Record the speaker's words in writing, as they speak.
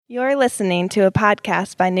You're listening to a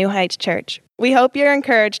podcast by New Heights Church. We hope you're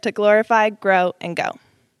encouraged to glorify, grow, and go.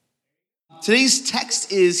 Today's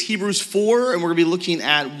text is Hebrews 4, and we're going to be looking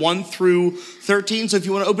at 1 through 13. So if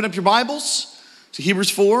you want to open up your Bibles to Hebrews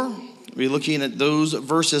 4, we'll be looking at those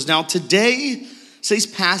verses. Now today's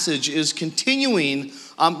passage is continuing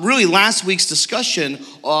really last week's discussion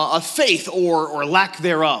of faith or lack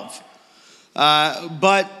thereof.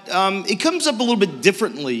 But it comes up a little bit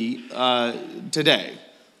differently today.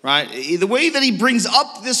 Right? The way that he brings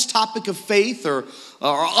up this topic of faith or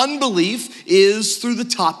unbelief is through the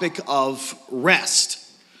topic of rest.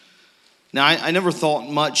 Now, I never thought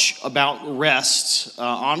much about rest,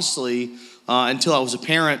 honestly, until I was a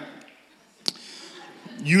parent.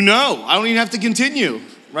 I don't even have to continue,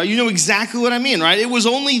 right? You know exactly what I mean, right? It was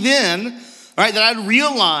only then, right, that I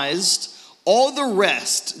realized all the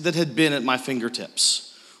rest that had been at my fingertips.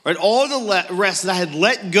 Right, all the rest that I had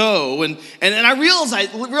let go, and I realized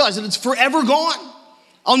that it's forever gone.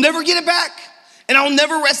 I'll never get it back, and I'll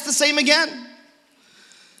never rest the same again.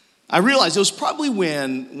 I realized it was probably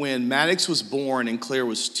when Maddox was born and Claire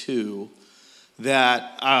was 2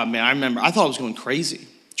 that, I remember, I thought I was going crazy,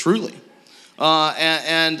 truly.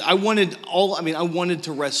 And I wanted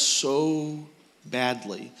to rest so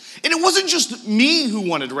badly. And it wasn't just me who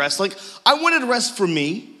wanted rest. Like, I wanted rest for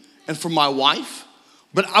me and for my wife.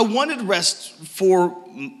 But I wanted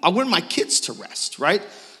my kids to rest, right?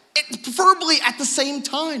 Preferably at the same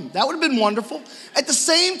time. That would have been wonderful. At the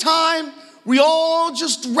same time, we all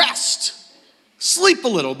just rest, sleep a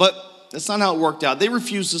little, but that's not how it worked out. They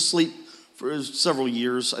refused to sleep for several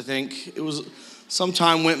years, I think. It was, some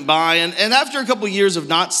time went by, and after a couple of years of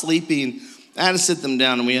not sleeping, I had to sit them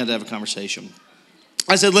down and we had to have a conversation.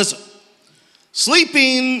 I said, listen,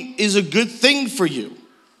 sleeping is a good thing for you.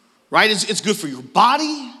 Right? It's good for your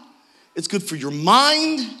body. It's good for your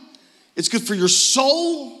mind. It's good for your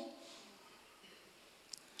soul.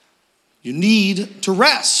 You need to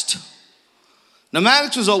rest. Now,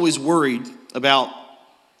 Maddox was always worried about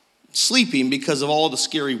sleeping because of all the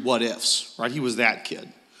scary what ifs, right? He was that kid.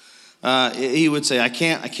 He would say, I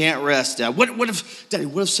can't rest, Dad. What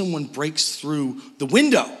if someone breaks through the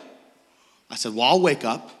window? I said, well, I'll wake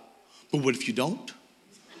up. But what if you don't?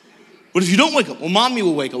 What if you don't wake up? Well, Mommy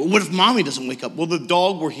will wake up. Well, what if Mommy doesn't wake up? Well, the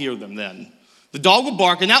dog will hear them then. The dog will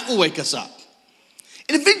bark, and that will wake us up.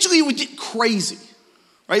 And eventually it would get crazy,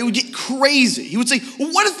 right? It would get crazy. He would say,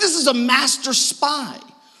 well, what if this is a master spy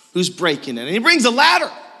who's breaking in? And he brings a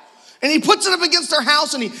ladder, and he puts it up against our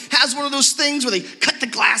house, and he has one of those things where they cut the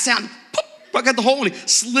glass out, and pop, I got the hole, and he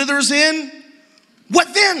slithers in.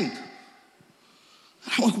 What then?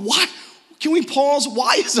 I'm like, what? Can we pause?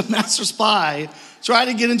 Why is a master spy try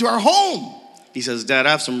to get into our home? He says, Dad,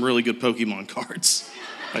 I have some really good Pokemon cards.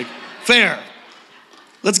 Like, fair.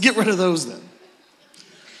 Let's get rid of those then.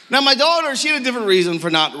 Now, my daughter, she had a different reason for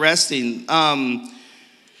not resting.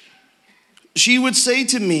 She would say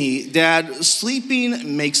to me, Dad,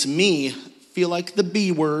 sleeping makes me feel like the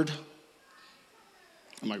B word.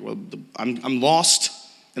 I'm like, well, I'm lost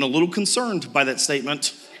and a little concerned by that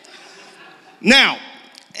statement. Now,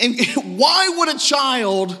 and why would a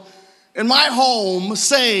child in my home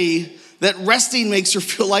say that resting makes her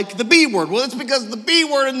feel like the B word? Well, it's because the B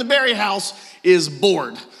word in the Berry house is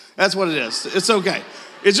bored. That's what it is. It's okay.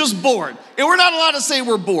 It's just bored. And we're not allowed to say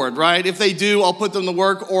we're bored, right? If they do, I'll put them to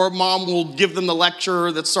work, or Mom will give them the lecture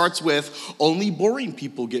that starts with, only boring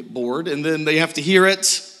people get bored, and then they have to hear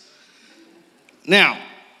it. Now,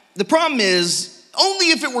 the problem is,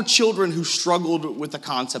 only if it were children who struggled with the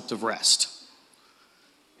concept of rest.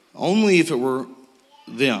 Only if it were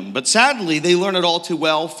them. But sadly, they learn it all too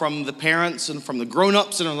well from the parents and from the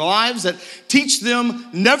grown-ups in their lives that teach them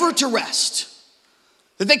never to rest,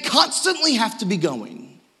 that they constantly have to be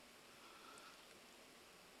going.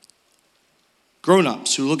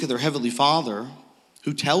 Grown-ups who look at their Heavenly Father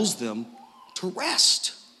who tells them to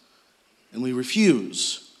rest, and we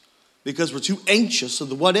refuse because we're too anxious of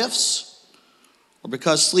the what-ifs or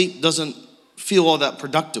because sleep doesn't feel all that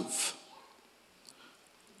productive.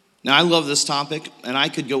 Now, I love this topic, and I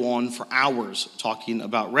could go on for hours talking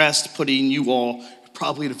about rest, putting you all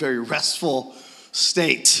probably in a very restful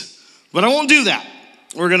state. But I won't do that.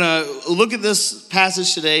 We're going to look at this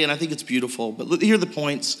passage today, and I think it's beautiful. But here are the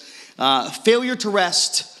points. Failure to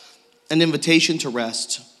rest, an invitation to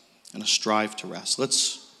rest, and a strive to rest.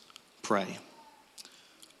 Let's pray.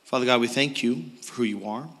 Father God, we thank you for who you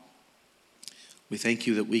are. We thank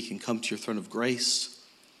you that we can come to your throne of grace,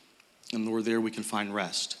 and Lord, there we can find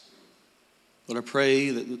rest. Lord, I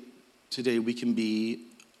pray that today we can be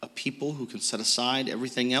a people who can set aside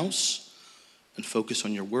everything else and focus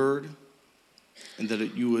on your word, and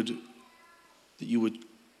that you would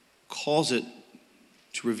cause it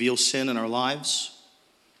to reveal sin in our lives,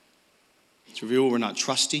 to reveal we're not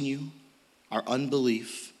trusting you, our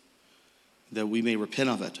unbelief, that we may repent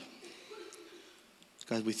of it.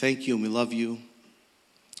 God, we thank you and we love you.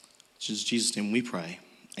 It's in Jesus' name we pray.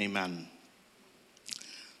 Amen.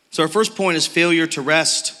 So our first point is failure to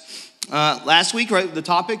rest. Last week, right, the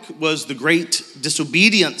topic was the great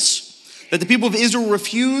disobedience, that the people of Israel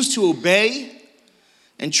refused to obey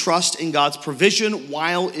and trust in God's provision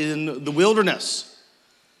while in the wilderness.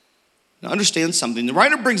 Now understand something. The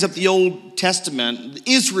writer brings up the Old Testament,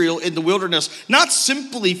 Israel in the wilderness, not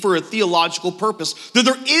simply for a theological purpose, though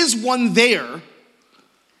there is one there,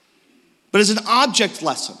 but as an object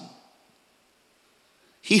lesson.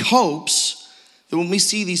 He hopes that when we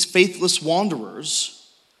see these faithless wanderers,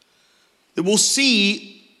 that we'll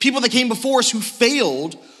see people that came before us who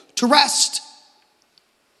failed to rest.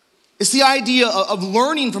 It's the idea of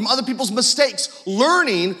learning from other people's mistakes,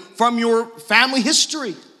 learning from your family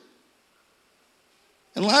history.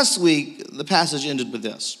 And last week, the passage ended with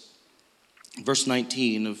this. Verse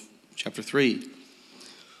 19 of chapter 3.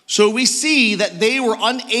 So we see that they were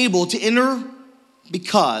unable to enter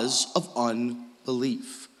because of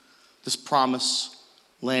unbelief. This promised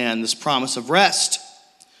land, this promise of rest.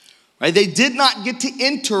 Right? They did not get to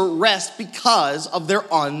enter rest because of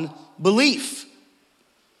their unbelief.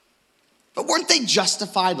 But weren't they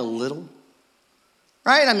justified a little?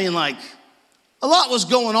 Right? I mean, like, a lot was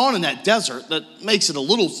going on in that desert that makes it a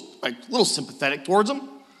little sympathetic towards them.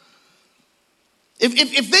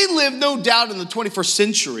 If they lived, no doubt, in the 21st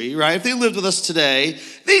century, right? If they lived with us today,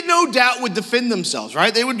 they no doubt would defend themselves,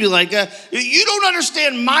 right? They would be like, you don't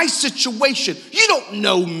understand my situation. You don't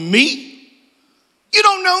know me. You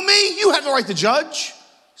don't know me. You have the right to judge.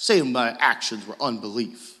 Saying my actions were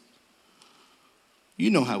unbelief.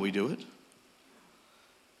 You know how we do it.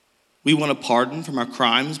 We want a pardon from our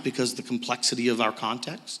crimes because of the complexity of our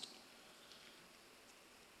context.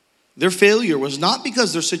 Their failure was not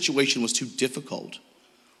because their situation was too difficult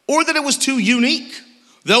or that it was too unique,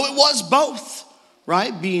 though it was both,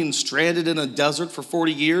 right? Being stranded in a desert for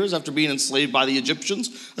 40 years after being enslaved by the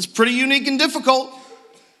Egyptians, that's pretty unique and difficult.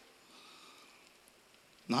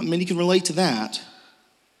 Not many can relate to that.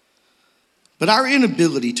 But our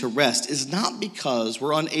inability to rest is not because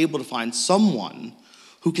we're unable to find someone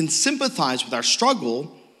who can sympathize with our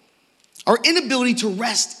struggle. Our inability to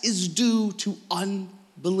rest is due to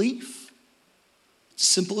unbelief.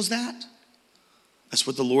 Simple as that. That's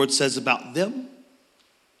what the Lord says about them,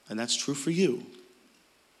 and that's true for you.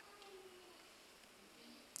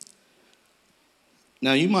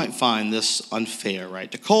 Now, you might find this unfair,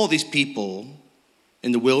 right? To call these people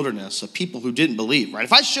in the wilderness a people who didn't believe, right?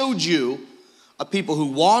 If I showed you a people who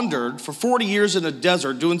wandered for 40 years in a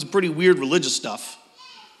desert doing some pretty weird religious stuff,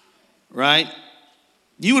 right?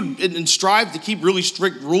 You would and strive to keep really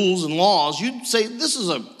strict rules and laws. You'd say, this is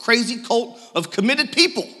a crazy cult of committed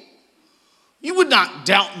people. You would not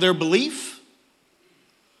doubt their belief.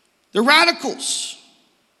 They're radicals.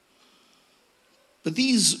 But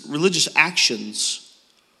these religious actions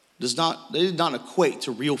did not equate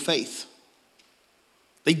to real faith.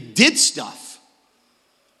 They did stuff,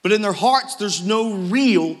 but in their hearts there's no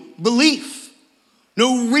real belief,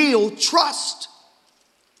 no real trust.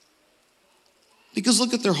 Because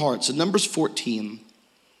look at their hearts. In Numbers 14,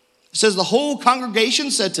 it says, the whole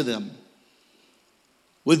congregation said to them,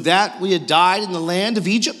 would that we had died in the land of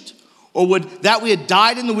Egypt, or would that we had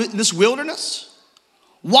died in this wilderness?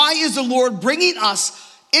 Why is the Lord bringing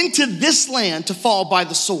us into this land to fall by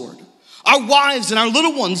the sword? Our wives and our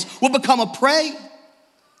little ones will become a prey.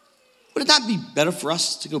 Would it not be better for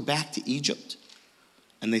us to go back to Egypt?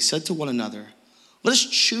 And they said to one another, let us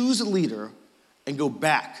choose a leader and go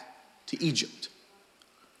back to Egypt.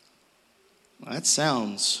 Well, that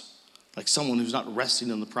sounds like someone who's not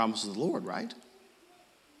resting in the promise of the Lord, right?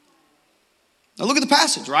 Now look at the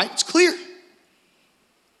passage, right? It's clear.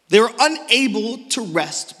 They were unable to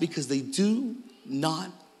rest because they do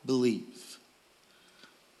not believe.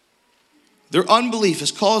 Their unbelief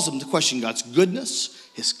has caused them to question God's goodness,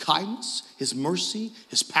 his kindness, his mercy,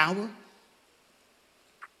 his power.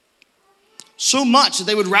 So much that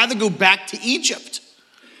they would rather go back to Egypt.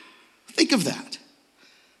 Think of that.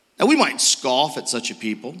 Now we might scoff at such a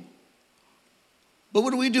people, but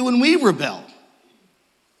what do we do when we rebel?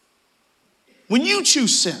 When you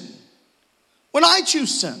choose sin, when I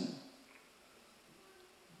choose sin,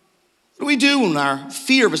 what do we do when our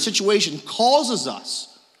fear of a situation causes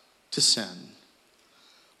us to sin?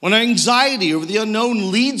 When our anxiety over the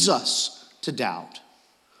unknown leads us to doubt?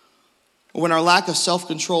 Or when our lack of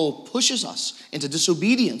self-control pushes us into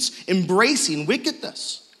disobedience, embracing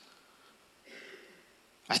wickedness?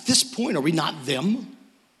 At this point, are we not them?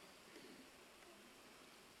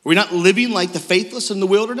 Are we not living like the faithless in the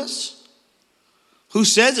wilderness? Who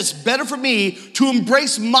says it's better for me to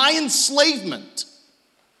embrace my enslavement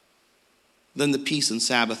than the peace and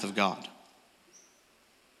Sabbath of God?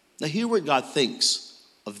 Now hear what God thinks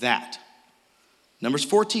of that. Numbers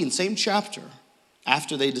 14, same chapter.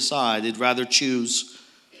 After they decide they'd rather choose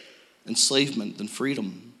enslavement than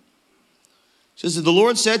freedom. It says that the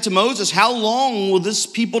Lord said to Moses, how long will this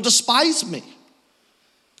people despise me?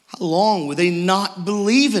 How long will they not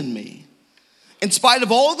believe in me, in spite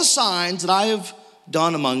of all the signs that I have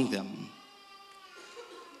done among them?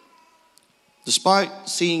 Despite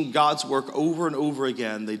seeing God's work over and over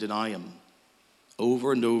again, they deny him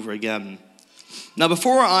over and over again. Now,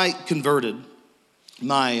 before I converted,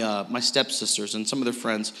 my stepsisters and some of their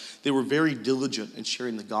friends, they were very diligent in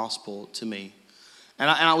sharing the gospel to me. And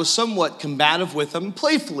I was somewhat combative with them,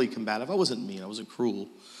 playfully combative. I wasn't mean, I wasn't cruel.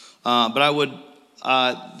 But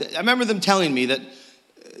I remember them telling me that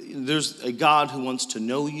there's a God who wants to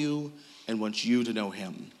know you and wants you to know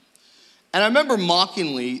him. And I remember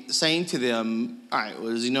mockingly saying to them, all right,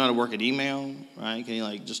 well, does he know how to work an email? Right?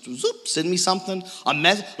 Can he just send me something?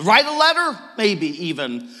 Write a letter, maybe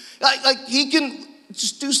even. Like he can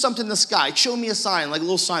just do something in the sky. Show me a sign, like a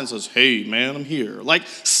little sign that says, hey, man, I'm here. Like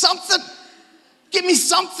something. Give me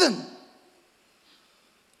something.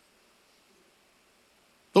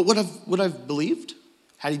 But would I've believed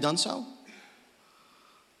had he done so?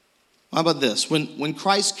 How about this? When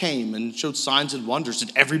Christ came and showed signs and wonders,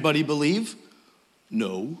 did everybody believe?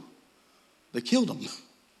 No. They killed him.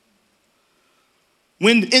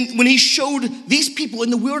 When he showed these people in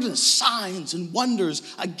the wilderness signs and wonders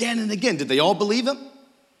again and again, did they all believe him?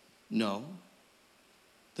 No.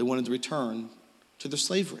 They wanted to return to their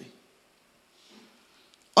slavery.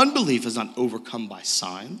 Unbelief is not overcome by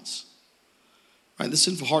signs. Right? The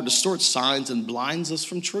sinful heart distorts signs and blinds us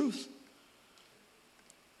from truth.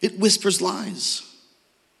 It whispers lies.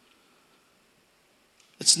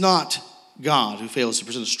 It's not God who fails to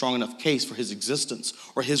present a strong enough case for his existence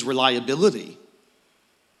or his reliability.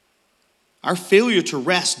 Our failure to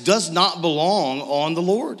rest does not belong on the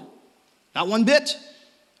Lord. Not one bit.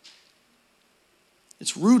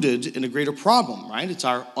 It's rooted in a greater problem, right? It's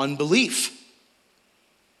our unbelief.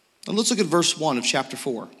 Now let's look at verse 1 of chapter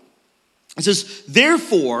 4. It says,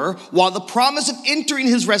 therefore, while the promise of entering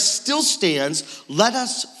his rest still stands, let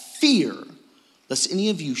us fear, lest any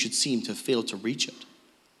of you should seem to have failed to reach it.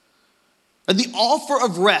 And the offer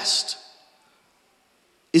of rest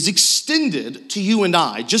is extended to you and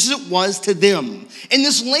I, just as it was to them. And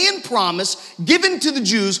this land promise given to the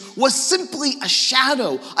Jews was simply a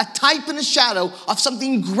shadow, a type and a shadow of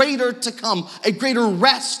something greater to come, a greater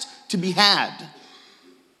rest to be had.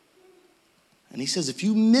 And he says, if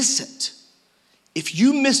you miss it,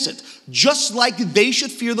 just like they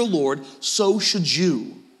should fear the Lord, so should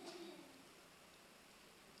you.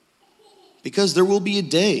 Because there will be a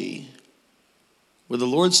day where the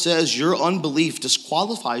Lord says, your unbelief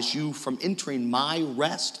disqualifies you from entering my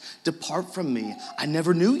rest. Depart from me. I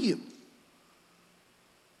never knew you.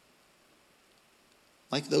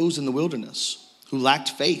 Like those in the wilderness who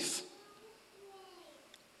lacked faith.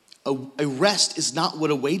 A rest is not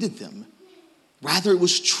what awaited them. Rather, it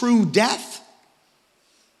was true death.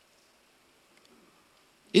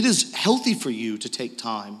 It is healthy for you to take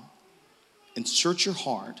time and search your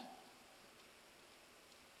heart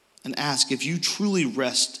and ask if you truly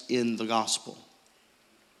rest in the gospel.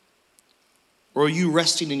 Or are you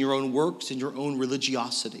resting in your own works, in your own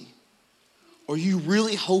religiosity? Or are you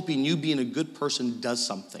really hoping you being a good person does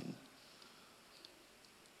something?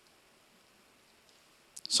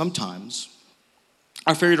 Sometimes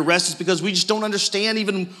our failure to rest is because we just don't understand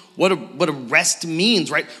even what a rest means,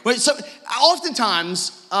 right? So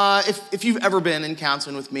oftentimes, if you've ever been in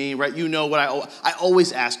counseling with me, right, you know what I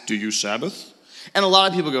always ask, do you Sabbath? And a lot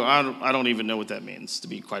of people go, I don't even know what that means, to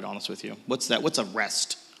be quite honest with you. What's that? What's a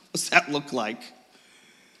rest? What's that look like?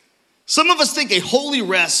 Some of us think a holy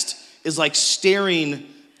rest is like staring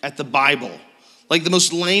at the Bible, like the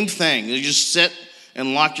most lame thing. You just sit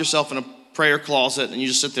and lock yourself in a prayer closet and you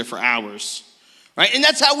just sit there for hours. Right? And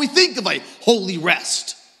that's how we think of a holy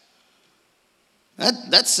rest.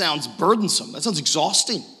 That sounds burdensome. That sounds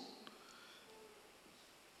exhausting.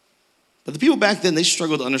 But the people back then, they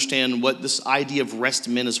struggled to understand what this idea of rest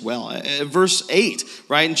meant as well. Verse 8,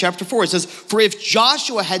 right, in chapter 4, it says, for if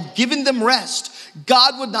Joshua had given them rest,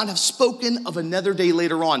 God would not have spoken of another day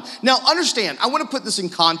later on. Now, understand, I want to put this in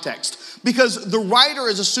context because the writer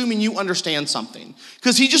is assuming you understand something.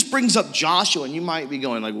 Because he just brings up Joshua, and you might be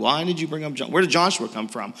going like, why did you bring up Joshua? Where did Joshua come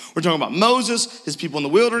from? We're talking about Moses, his people in the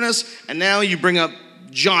wilderness, and now you bring up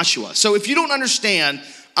Joshua. So if you don't understand,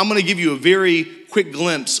 I'm going to give you a very quick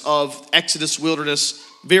glimpse of Exodus wilderness,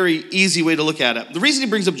 very easy way to look at it. The reason he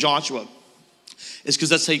brings up Joshua is because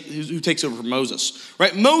that's who takes over from Moses,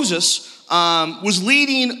 right? Moses was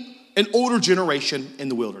leading an older generation in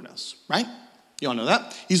the wilderness, right? You all know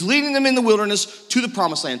that. He's leading them in the wilderness to the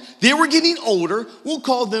promised land. They were getting older. We'll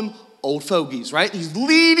call them old fogies, right? He's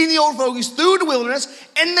leading the old fogies through the wilderness,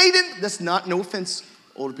 and they didn't. That's not, no offense,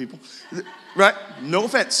 older people, right? No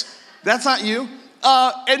offense. That's not you.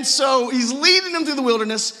 And so he's leading them through the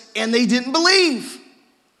wilderness, and they didn't believe.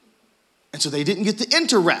 And so they didn't get to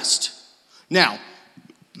enter rest. Now,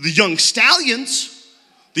 the young stallions,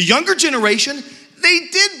 the younger generation, they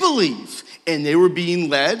did believe. And they were being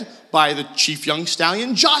led by the chief young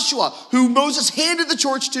stallion, Joshua, who Moses handed the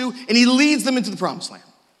torch to, and he leads them into the promised land.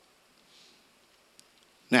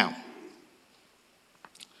 Now,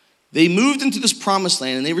 they moved into this promised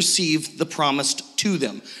land, and they received the promised to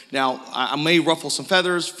them. Now, I may ruffle some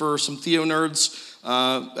feathers for some Theo nerds.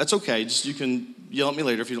 That's okay. Just you can yell at me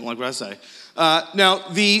later if you don't like what I say. Now,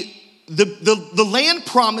 the land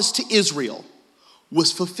promised to Israel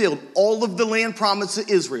was fulfilled. All of the land promised to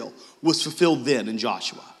Israel was fulfilled then in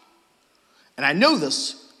Joshua. And I know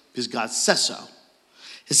this because God says so.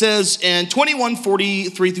 It says in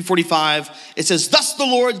 21:43-45, it says, "Thus the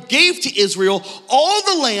Lord gave to Israel all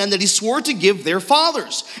the land that he swore to give their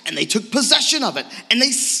fathers, and they took possession of it, and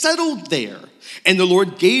they settled there. And the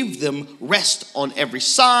Lord gave them rest on every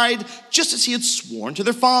side, just as he had sworn to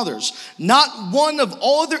their fathers. Not one of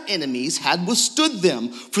all their enemies had withstood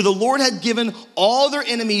them, for the Lord had given all their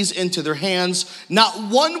enemies into their hands. Not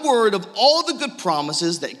one word of all the good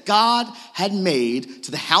promises that God had made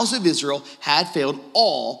to the house of Israel had failed.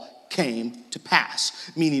 All came to pass."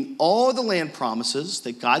 Meaning all the land promises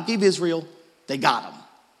that God gave Israel, they got them.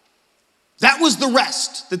 That was the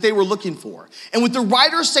rest that they were looking for. And what the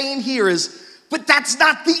writer is saying here is, but that's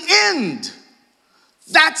not the end.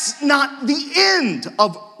 That's not the end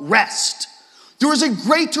of rest. There is a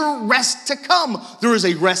greater rest to come. There is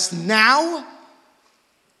a rest now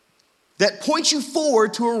that points you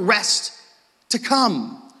forward to a rest to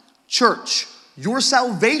come. Church, your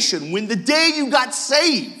salvation, when the day you got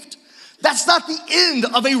saved, that's not the end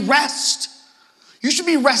of a rest. You should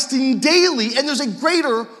be resting daily, and there's a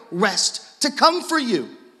greater rest to come for you.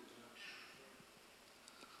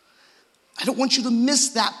 I don't want you to miss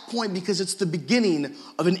that point because it's the beginning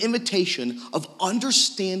of an invitation of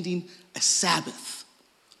understanding a Sabbath.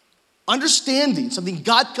 Understanding something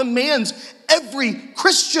God commands every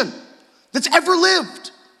Christian that's ever lived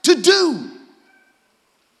to do,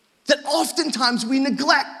 that oftentimes we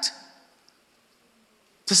neglect,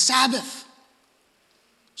 the Sabbath.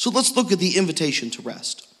 So let's look at the invitation to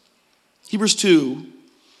rest. Hebrews 2,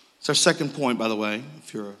 it's our second point, by the way,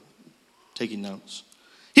 if you're taking notes.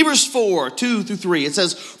 Hebrews 4:2-3, it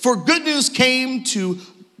says, "For good news came to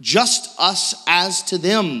just us as to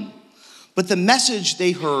them. But the message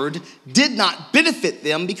they heard did not benefit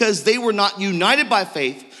them because they were not united by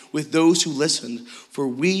faith with those who listened. For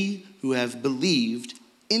we who have believed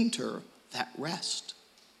enter that rest."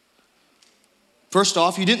 First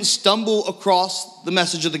off, you didn't stumble across the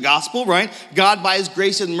message of the gospel, right? God, by his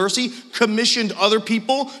grace and mercy, commissioned other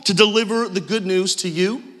people to deliver the good news to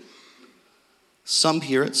you. Some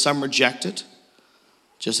hear it, some reject it,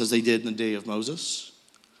 just as they did in the day of Moses.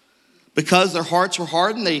 Because their hearts were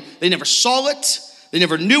hardened, they never saw it, they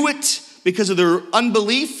never knew it. Because of their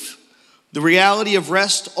unbelief, the reality of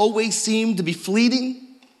rest always seemed to be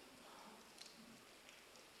fleeting.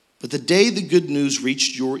 But the day the good news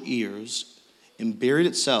reached your ears and buried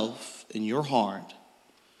itself in your heart,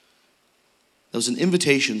 there was an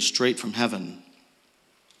invitation straight from heaven,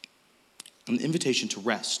 an invitation to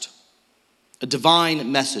rest. A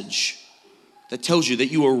divine message that tells you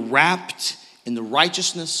that you are wrapped in the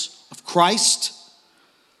righteousness of Christ.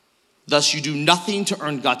 Thus, you do nothing to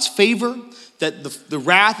earn God's favor, that the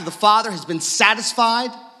wrath of the Father has been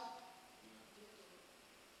satisfied,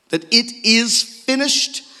 that it is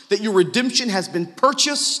finished, that your redemption has been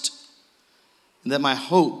purchased, and that my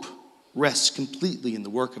hope rests completely in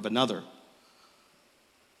the work of another.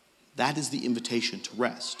 That is the invitation to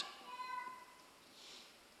rest.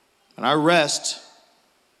 And our rest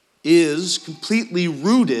is completely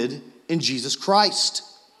rooted in Jesus Christ.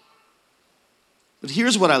 But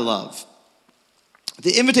here's what I love.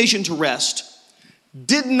 The invitation to rest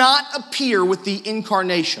did not appear with the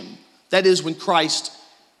incarnation. That is, when Christ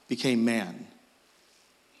became man.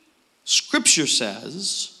 Scripture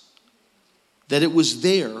says that it was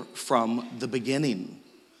there from the beginning,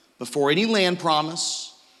 before any land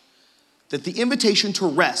promise, that the invitation to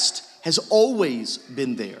rest has always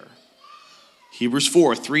been there. Hebrews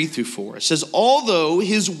 4, 3 through 4. It says, although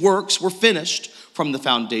his works were finished from the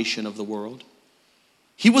foundation of the world,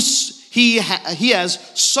 he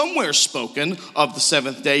has somewhere spoken of the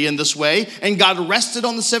seventh day in this way, and God rested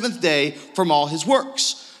on the seventh day from all his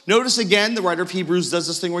works. Notice again, the writer of Hebrews does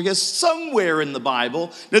this thing where he goes somewhere in the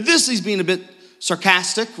Bible. Now this, he's being a bit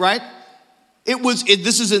sarcastic, right?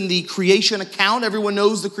 This is in the creation account. Everyone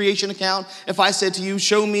knows the creation account. If I said to you,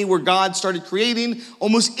 show me where God started creating,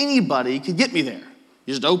 almost anybody could get me there.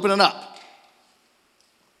 You just open it up.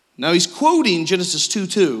 Now he's quoting Genesis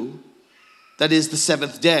 2:2, that is the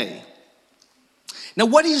seventh day. Now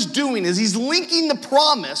what he's doing is he's linking the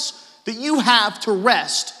promise that you have to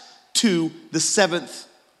rest to the seventh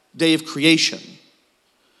day of creation.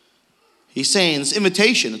 He's saying this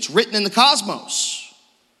invitation, it's written in the cosmos.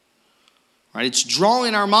 Right? It's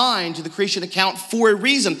drawing our mind to the creation account for a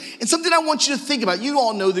reason. And something I want you to think about. You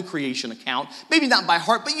all know the creation account. Maybe not by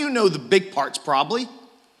heart, but you know the big parts probably.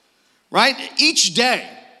 Right? Each day,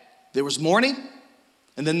 there was morning,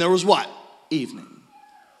 and then there was what? Evening.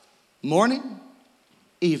 Morning,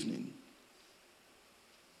 evening.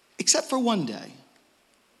 Except for one day.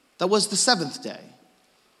 That was the seventh day.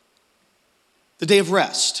 The day of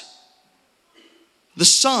rest. The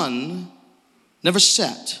sun never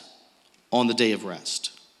set on the day of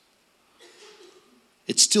rest.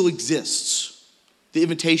 It still exists. The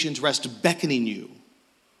invitation to rest beckoning you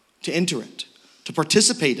to enter it, to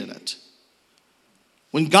participate in it.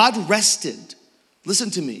 When God rested, listen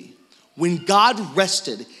to me, when God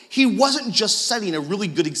rested, he wasn't just setting a really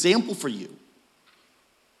good example for you.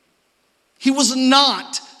 He was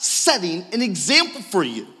not setting an example for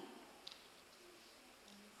you.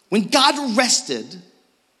 When God rested,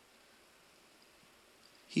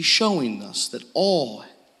 he's showing us that all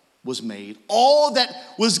was made. All that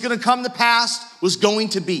was going to come to pass was going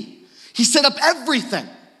to be. He set up everything.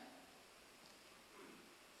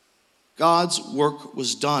 God's work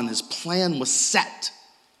was done. His plan was set.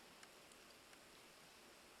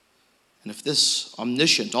 And if this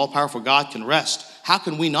omniscient, all-powerful God can rest, how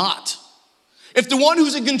can we not? If the one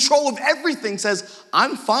who's in control of everything says,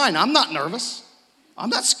 I'm fine, I'm not nervous,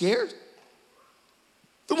 I'm not scared,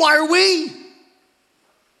 then why are we?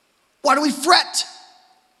 Why do we fret?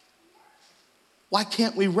 Why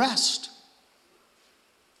can't we rest?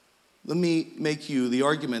 Let me make you the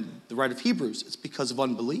argument, the writer of Hebrews, it's because of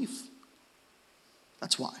unbelief.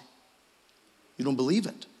 That's why. You don't believe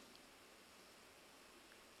it.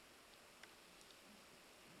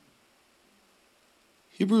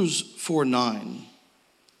 Hebrews 4:9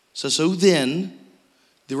 says, so then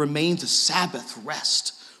there remains a Sabbath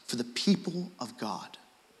rest for the people of God.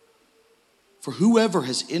 For whoever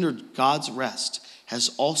has entered God's rest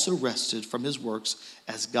has also rested from his works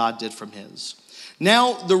as God did from his.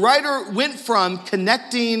 Now, the writer went from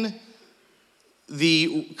connecting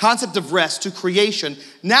the concept of rest to creation.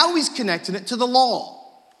 Now he's connecting it to the law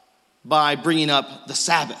by bringing up the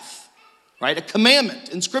Sabbath, right? A commandment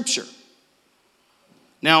in Scripture.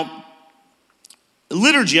 Now,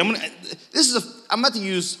 liturgy, I'm about to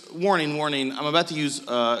use, warning, I'm about to use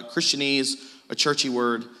Christianese, a churchy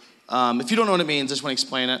word. If you don't know what it means, I just want to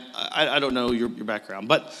explain it. I don't know your background.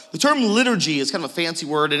 But the term liturgy is kind of a fancy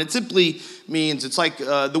word, and it simply means it's like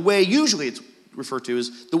the way usually it's referred to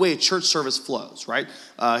is the way a church service flows, right?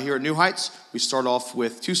 Here at New Heights, we start off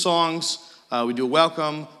with 2 songs. We do a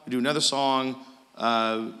welcome. We do another song.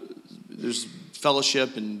 There's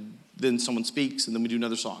fellowship, and then someone speaks, and then we do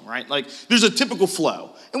another song, right? Like, there's a typical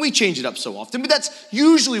flow, and we change it up so often. But that's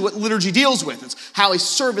usually what liturgy deals with. It's how a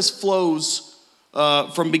service flows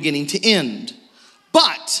from beginning to end.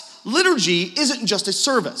 But liturgy isn't just a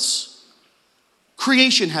service.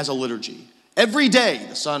 Creation has a liturgy. Every day,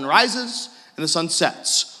 the sun rises and the sun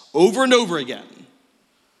sets over and over again.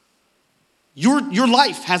 Your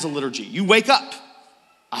life has a liturgy. You wake up.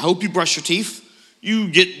 I hope you brush your teeth. You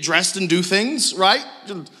get dressed and do things, right?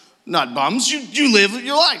 Not bums. You live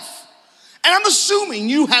your life. And I'm assuming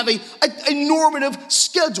you have a normative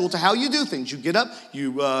schedule to how you do things. You get up,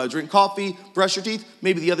 you drink coffee, brush your teeth,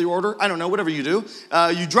 maybe the other order. I don't know, whatever you do.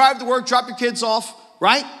 You drive to work, drop your kids off,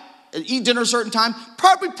 right? Eat dinner at a certain time.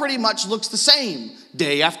 Probably pretty much looks the same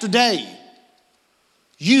day after day.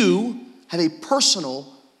 You have a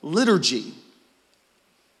personal liturgy.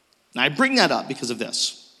 Now, I bring that up because of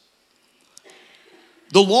this.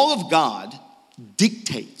 The law of God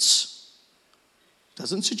dictates,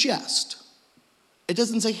 doesn't suggest. It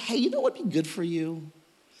doesn't say, hey, you know what would be good for you?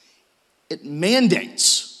 It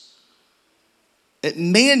mandates. It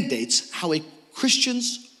mandates how a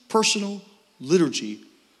Christian's personal liturgy,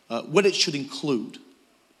 what it should include.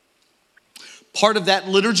 Part of that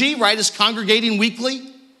liturgy, right, is congregating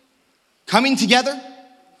weekly, coming together,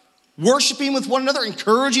 worshiping with one another,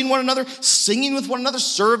 encouraging one another, singing with one another,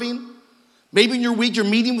 serving. Maybe in your week you're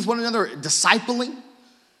meeting with one another, discipling.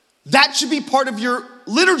 That should be part of your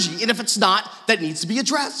liturgy. And if it's not, that needs to be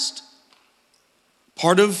addressed.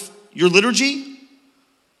 Part of your liturgy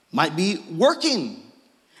might be working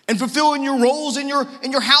and fulfilling your roles in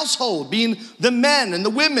your household, being the men and the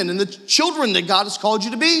women and the children that God has called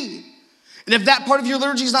you to be. And if that part of your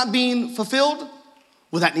liturgy is not being fulfilled,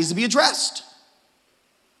 well, that needs to be addressed.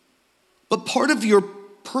 But part of your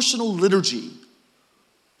personal liturgy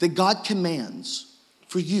that God commands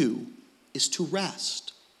for you is to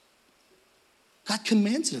rest. God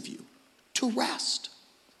commands it of you to rest.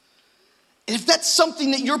 And if that's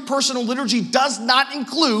something that your personal liturgy does not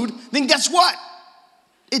include, then guess what?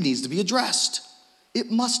 It needs to be addressed.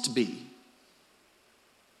 It must be.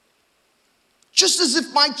 Just as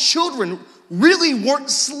if my children really weren't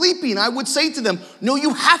sleeping, I would say to them, no,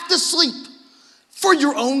 you have to sleep for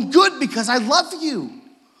your own good because I love you.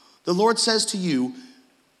 The Lord says to you,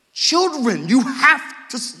 children, you have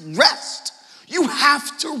to rest. You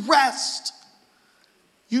have to rest.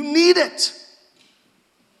 You need it.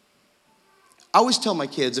 I always tell my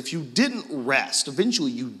kids, if you didn't rest,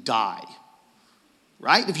 eventually you die.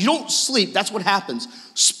 Right? If you don't sleep, that's what happens.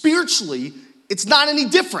 Spiritually, it's not any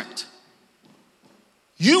different.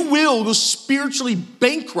 You will go spiritually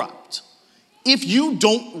bankrupt if you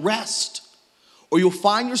don't rest, or you'll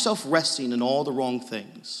find yourself resting in all the wrong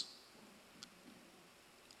things.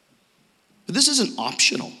 But this isn't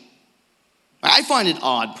optional. I find it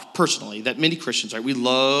odd, personally, that many Christians, right, we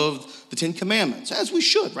love the Ten Commandments, as we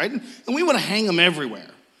should, right? And we want to hang them everywhere,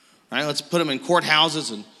 right? Let's put them in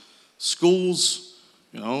courthouses and schools,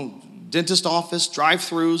 dentist office,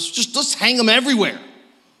 drive-thrus. Just let's hang them everywhere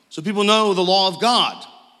so people know the law of God.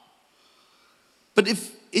 But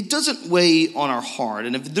if it doesn't weigh on our heart,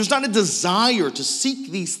 and if there's not a desire to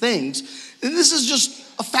seek these things, then this is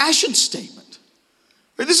just a fashion statement.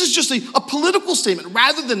 This is just a political statement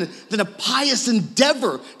rather than a pious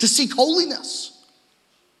endeavor to seek holiness.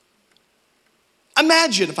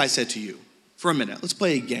 Imagine if I said to you, for a minute, let's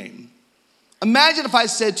play a game. Imagine if I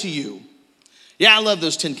said to you, yeah, I love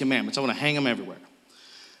those 10 commandments. I want to hang them everywhere.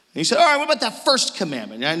 And you said, all right, what about that first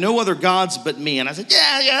commandment? No other gods but me. And I said,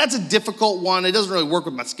 yeah, that's a difficult one. It doesn't really work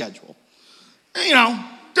with my schedule. Doesn't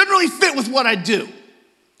really fit with what I do.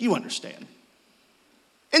 You understand.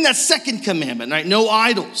 In that second commandment, right, no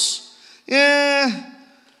idols. Yeah,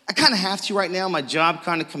 I kind of have to right now. My job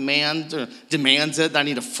kind of demands it. I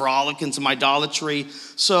need to frolic in some idolatry.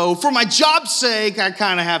 So for my job's sake, I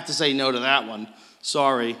kind of have to say no to that one.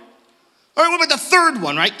 Sorry. All right, what about the third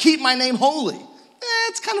one, right? Keep my name holy.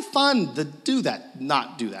 It's kind of fun to do that,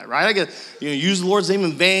 not do that, right? I get, use the Lord's name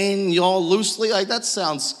in vain, y'all loosely. Like,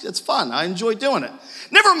 it's fun. I enjoy doing it.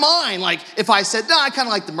 Never mind, like, if I said, no, I kind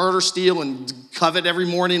of like to murder, steal, and covet every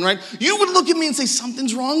morning, right? You would look at me and say,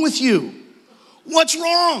 something's wrong with you. What's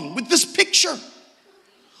wrong with this picture?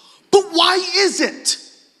 But why is it?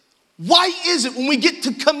 Why is it when we get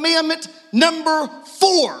to commandment number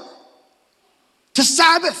 4, to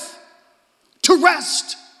Sabbath, to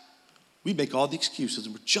rest, we make all the excuses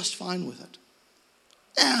and we're just fine with it?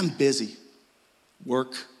 I'm busy.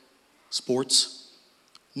 Work, sports,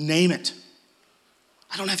 name it.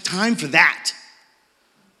 I don't have time for that.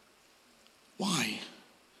 Why?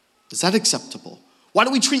 Is that acceptable? Why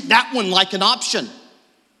do we treat that one like an option?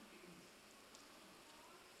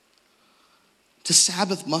 The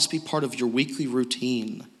Sabbath must be part of your weekly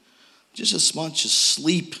routine, just as much as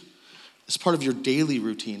sleep is part of your daily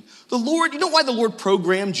routine. The Lord, you know why the Lord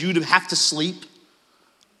programmed you to have to sleep?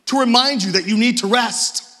 To remind you that you need to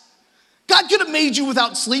rest. God could have made you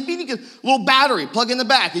without sleeping. He could, a little battery, plug in the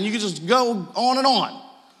back, and you could just go on and on.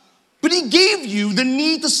 But he gave you the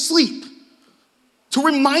need to sleep to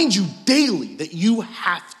remind you daily that you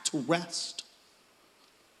have to rest.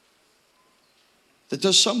 That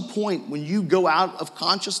there's some point when you go out of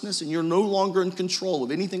consciousness and you're no longer in control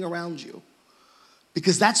of anything around you.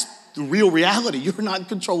 Because that's the real reality. You're not in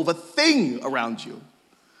control of a thing around you.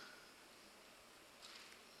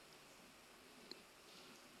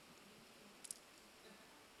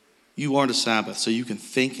 You are the Sabbath, so you can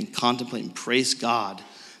think and contemplate and praise God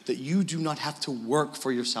that you do not have to work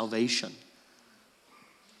for your salvation.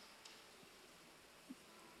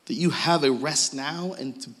 That you have a rest now,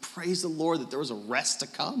 and to praise the Lord that there is a rest to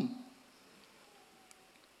come.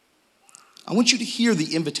 I want you to hear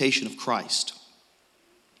the invitation of Christ.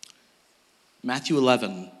 Matthew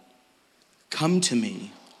 11, come to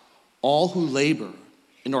me, all who labor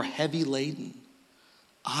and are heavy laden.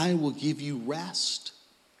 I will give you rest.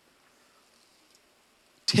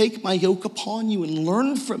 Take my yoke upon you and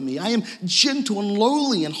learn from me. I am gentle and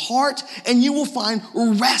lowly in heart, and you will find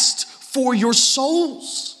rest for your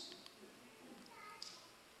souls.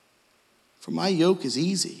 For my yoke is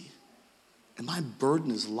easy, and my burden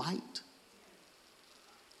is light.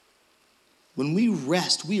 When we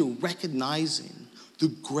rest, we are recognizing the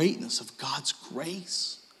greatness of God's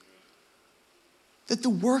grace. That the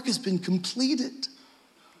work has been completed.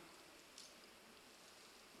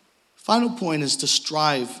 Final point is to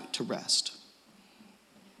strive to rest.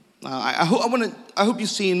 I hope you've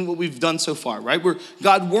seen what we've done so far, right? Where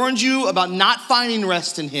God warns you about not finding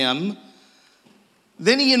rest in him.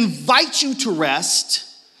 Then he invites you to rest.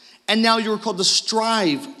 And now you're called to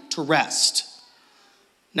strive to rest.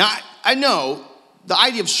 Now, I know the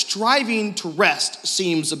idea of striving to rest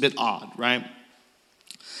seems a bit odd, right?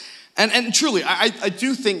 And truly, I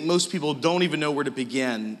do think most people don't even know where to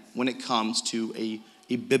begin when it comes to a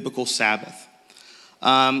biblical Sabbath.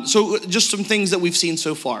 So just some things that we've seen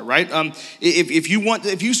so far, right? If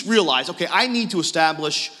you realize, okay, I need to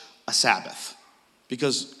establish a Sabbath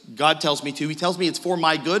because God tells me to. He tells me it's for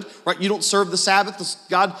my good, right? You don't serve the Sabbath.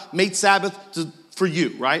 God made Sabbath for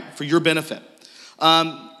you, right? For your benefit.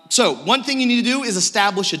 So one thing you need to do is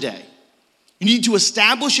establish a day. You need to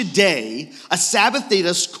establish a day, a Sabbath day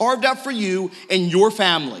that's carved out for you and your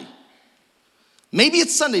family. Maybe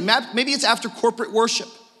it's Sunday. Maybe it's after corporate worship.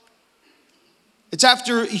 It's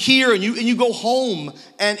after here and you go home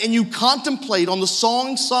and you contemplate on the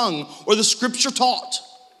song sung or the scripture taught.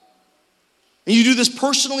 And you do this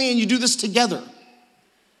personally and you do this together.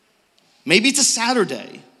 Maybe it's a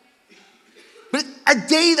Saturday. But a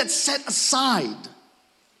day that's set aside.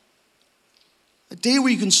 A day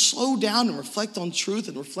where you can slow down and reflect on truth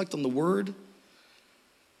and reflect on the word.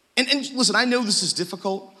 And listen, I know this is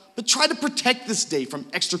difficult, but try to protect this day from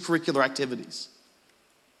extracurricular activities.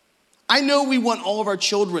 I know we want all of our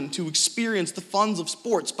children to experience the funs of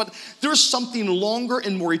sports, but there's something longer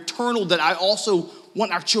and more eternal that I also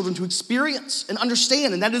want our children to experience and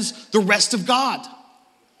understand, and that is the rest of God.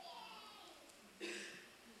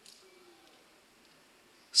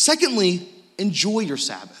 Secondly, enjoy your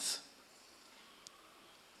Sabbath.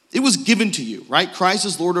 It was given to you, right? Christ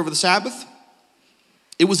is Lord over the Sabbath.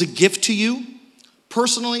 It was a gift to you.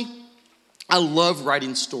 Personally, I love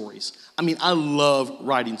writing stories. I love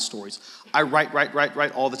writing stories. I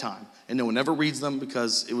write all the time. And no one ever reads them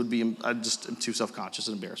because it would be, I'm too self-conscious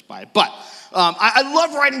and embarrassed by it. But I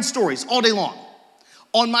love writing stories all day long.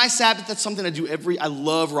 On my Sabbath, that's something I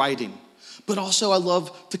love writing. But also I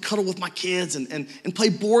love to cuddle with my kids and play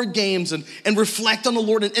board games and reflect on the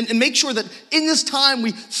Lord and make sure that in this time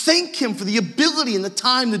we thank him for the ability and the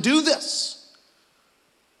time to do this.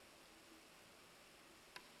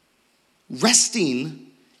 Resting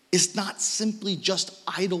is not simply just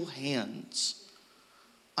idle hands.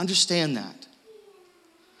 Understand that.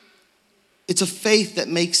 It's a faith that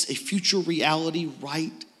makes a future reality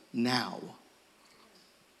right now.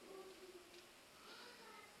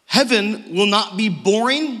 Heaven will not be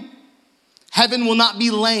boring. Heaven will not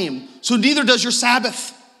be lame. So neither does your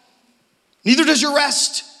Sabbath. Neither does your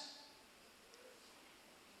rest.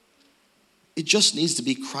 It just needs to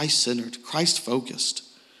be Christ-centered, Christ-focused.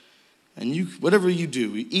 And whatever you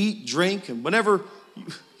do, you eat, drink, and whatever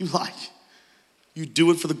you like, you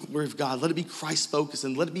do it for the glory of God. Let it be Christ-focused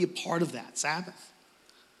and let it be a part of that Sabbath.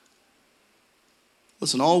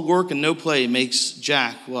 Listen, all work and no play makes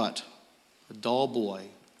Jack what? A dull boy,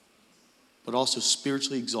 but also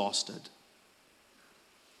spiritually exhausted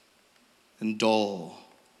and dull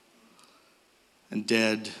and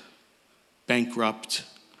dead, bankrupt,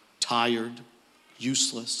 tired,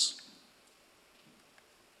 useless.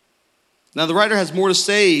 Now, the writer has more to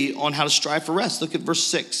say on how to strive for rest. Look at verse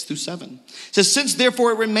 6 through 7. It says, since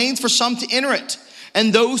therefore it remains for some to enter it,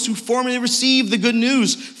 and those who formerly received the good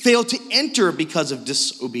news fail to enter because of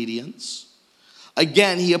disobedience.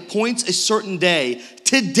 Again, he appoints a certain day,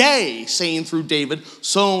 today, saying through David,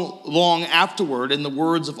 so long afterward, in the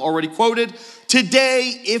words of already quoted,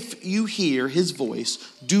 today, if you hear his voice,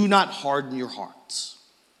 do not harden your hearts.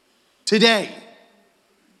 Today.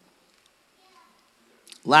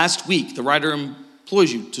 Last week, the writer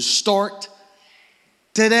implores you to start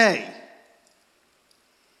today.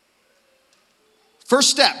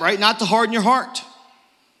 First step, right? Not to harden your heart.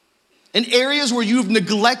 In areas where you've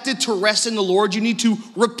neglected to rest in the Lord, you need to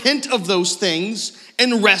repent of those things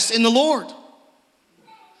and rest in the Lord.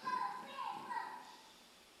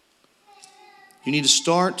 You need to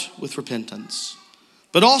start with repentance.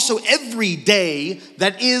 But also every day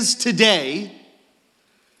that is today,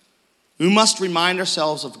 we must remind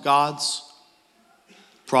ourselves of God's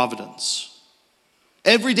providence.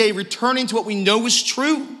 Every day returning to what we know is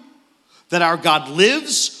true, that our God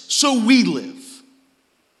lives, so we live.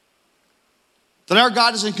 That our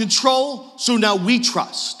God is in control, so now we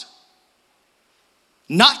trust.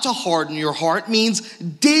 Not to harden your heart means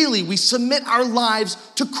daily we submit our lives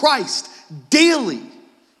to Christ. Daily.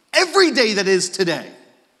 Every day that is today.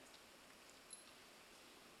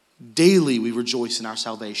 Daily we rejoice in our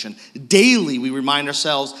salvation. Daily we remind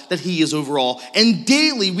ourselves that He is over all. And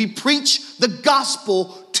daily we preach the gospel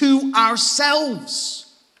to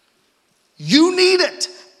ourselves. You need it,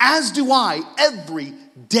 as do I, every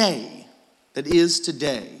day that is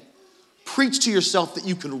today. Preach to yourself that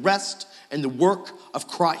you can rest in the work of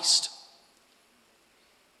Christ.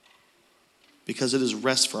 Because it is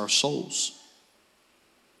rest for our souls.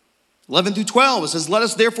 11 through 12, it says, let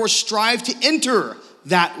us therefore strive to enter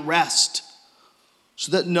that rest,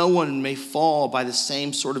 so that no one may fall by the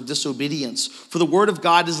same sort of disobedience. For the word of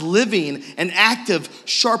God is living and active,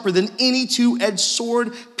 sharper than any two-edged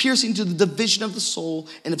sword, piercing to the division of the soul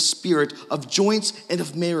and of spirit, of joints and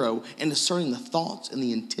of marrow, and discerning the thoughts and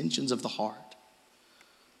the intentions of the heart.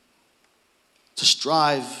 To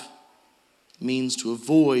strive means to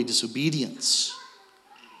avoid disobedience,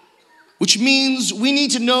 which means we need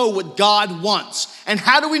to know what God wants. And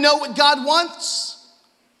how do we know what God wants?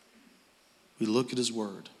 We look at His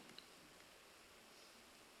word.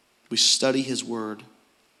 We study His word.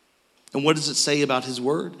 And what does it say about His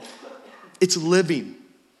word? It's living,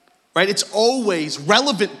 right? It's always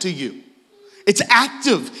relevant to you. It's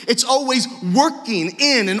active. It's always working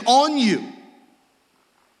in and on you.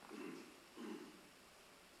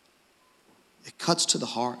 It cuts to the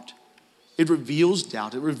heart. It reveals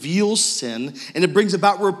doubt. It reveals sin. And it brings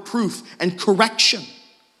about reproof and correction.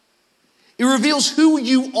 It reveals who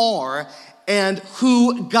you are and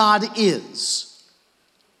who God is.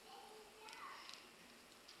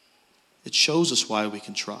 It shows us why we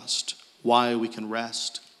can trust, why we can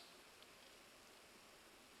rest,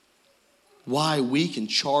 why we can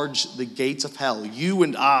charge the gates of hell. You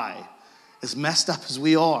and I, as messed up as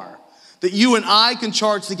we are, that you and I can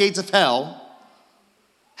charge the gates of hell,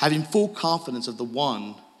 having full confidence of the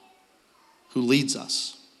one who leads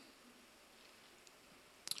us.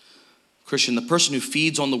 Christian, the person who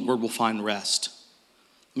feeds on the word will find rest.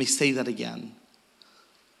 Let me say that again.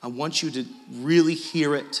 I want you to really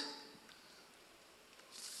hear it.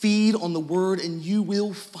 Feed on the word and you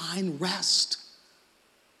will find rest.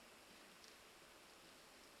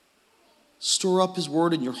 Store up His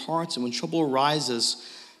word in your hearts, and when trouble arises,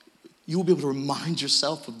 you will be able to remind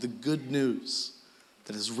yourself of the good news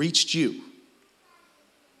that has reached you,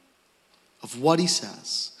 of what He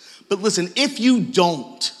says. But listen, if you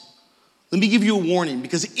don't, let me give you a warning,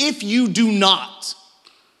 because if you do not,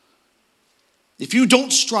 if you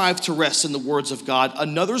don't strive to rest in the words of God,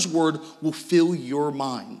 another's word will fill your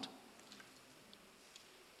mind.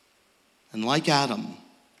 And like Adam,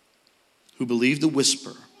 who believed the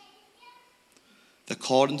whisper that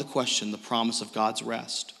called into question the promise of God's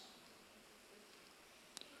rest,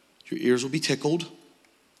 your ears will be tickled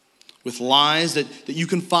with lies that you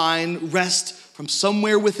can find rest from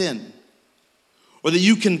somewhere within. Or that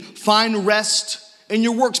you can find rest in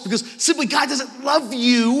your works because simply God doesn't love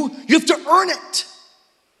you. You have to earn it.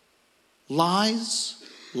 Lies,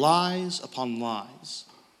 lies upon lies.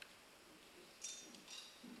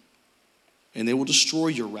 And they will destroy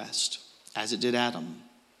your rest, as it did Adam.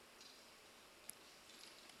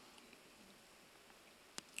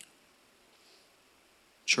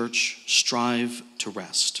 Church, strive to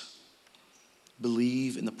rest.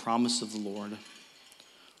 Believe in the promise of the Lord.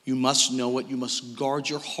 You must know it. You must guard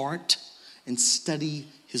your heart and study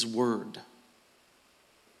His word.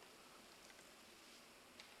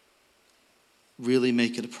 Really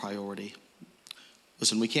make it a priority.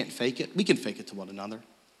 Listen, we can't fake it. We can fake it to one another.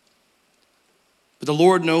 But the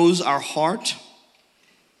Lord knows our heart,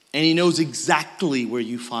 and He knows exactly where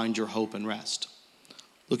you find your hope and rest.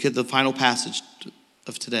 Look at the final passage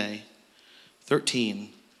of today, 13.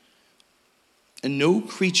 And no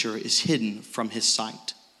creature is hidden from His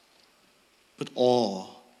sight, but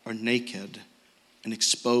all are naked and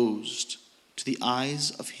exposed to the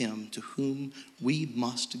eyes of Him to whom we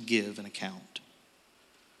must give an account.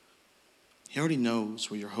 He already knows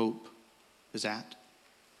where your hope is at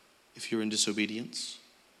if you're in disobedience.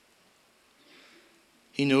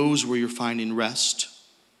 He knows where you're finding rest.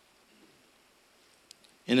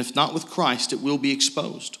 And if not with Christ, it will be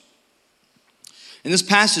exposed. In this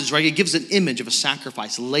passage, right, it gives an image of a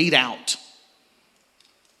sacrifice laid out,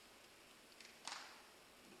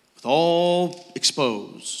 with all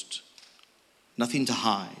exposed, nothing to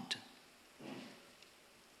hide.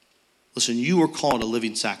 Listen, you are called a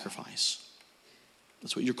living sacrifice.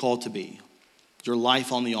 That's what you're called to be. Your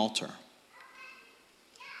life on the altar.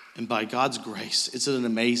 And by God's grace, isn't it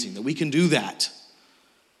amazing that we can do that?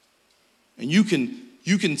 And you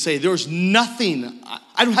can say, there's nothing,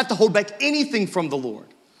 I don't have to hold back anything from the Lord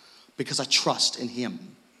because I trust in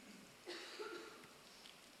him.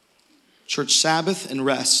 Church, Sabbath and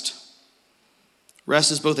rest.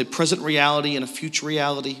 Rest is both a present reality and a future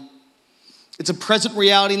reality. It's a present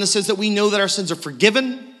reality in the sense that we know that our sins are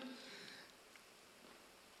forgiven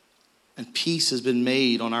and peace has been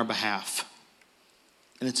made on our behalf.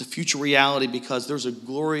 And it's a future reality because there's a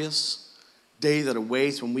glorious day that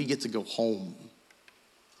awaits when we get to go home.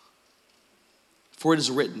 For it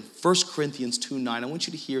is written, 1 Corinthians 2:9, I want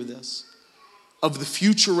you to hear this, of the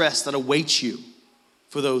future rest that awaits you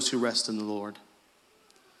for those who rest in the Lord.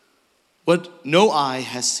 What no eye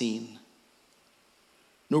has seen,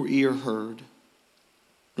 nor ear heard,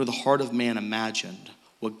 nor the heart of man imagined,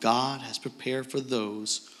 what God has prepared for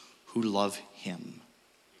those who love him.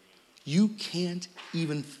 You can't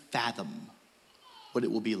even fathom what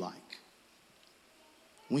it will be like.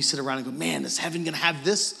 When we sit around and go, man, is heaven going to have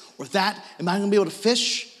this or that? Am I going to be able to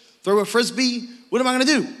fish, throw a frisbee? What am I going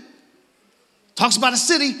to do? Talks about a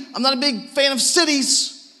city. I'm not a big fan of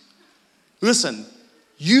cities. Listen,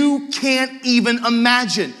 you can't even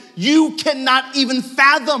imagine. You cannot even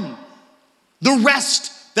fathom the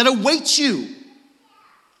rest that awaits you.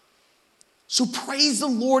 So praise the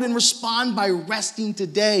Lord and respond by resting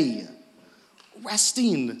today.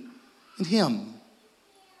 Resting in him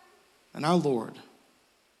and our Lord.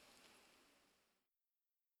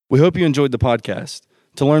 We hope you enjoyed the podcast.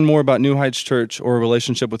 To learn more about New Heights Church or a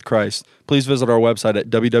relationship with Christ, please visit our website at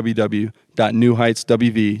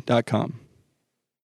www.newheightswv.com.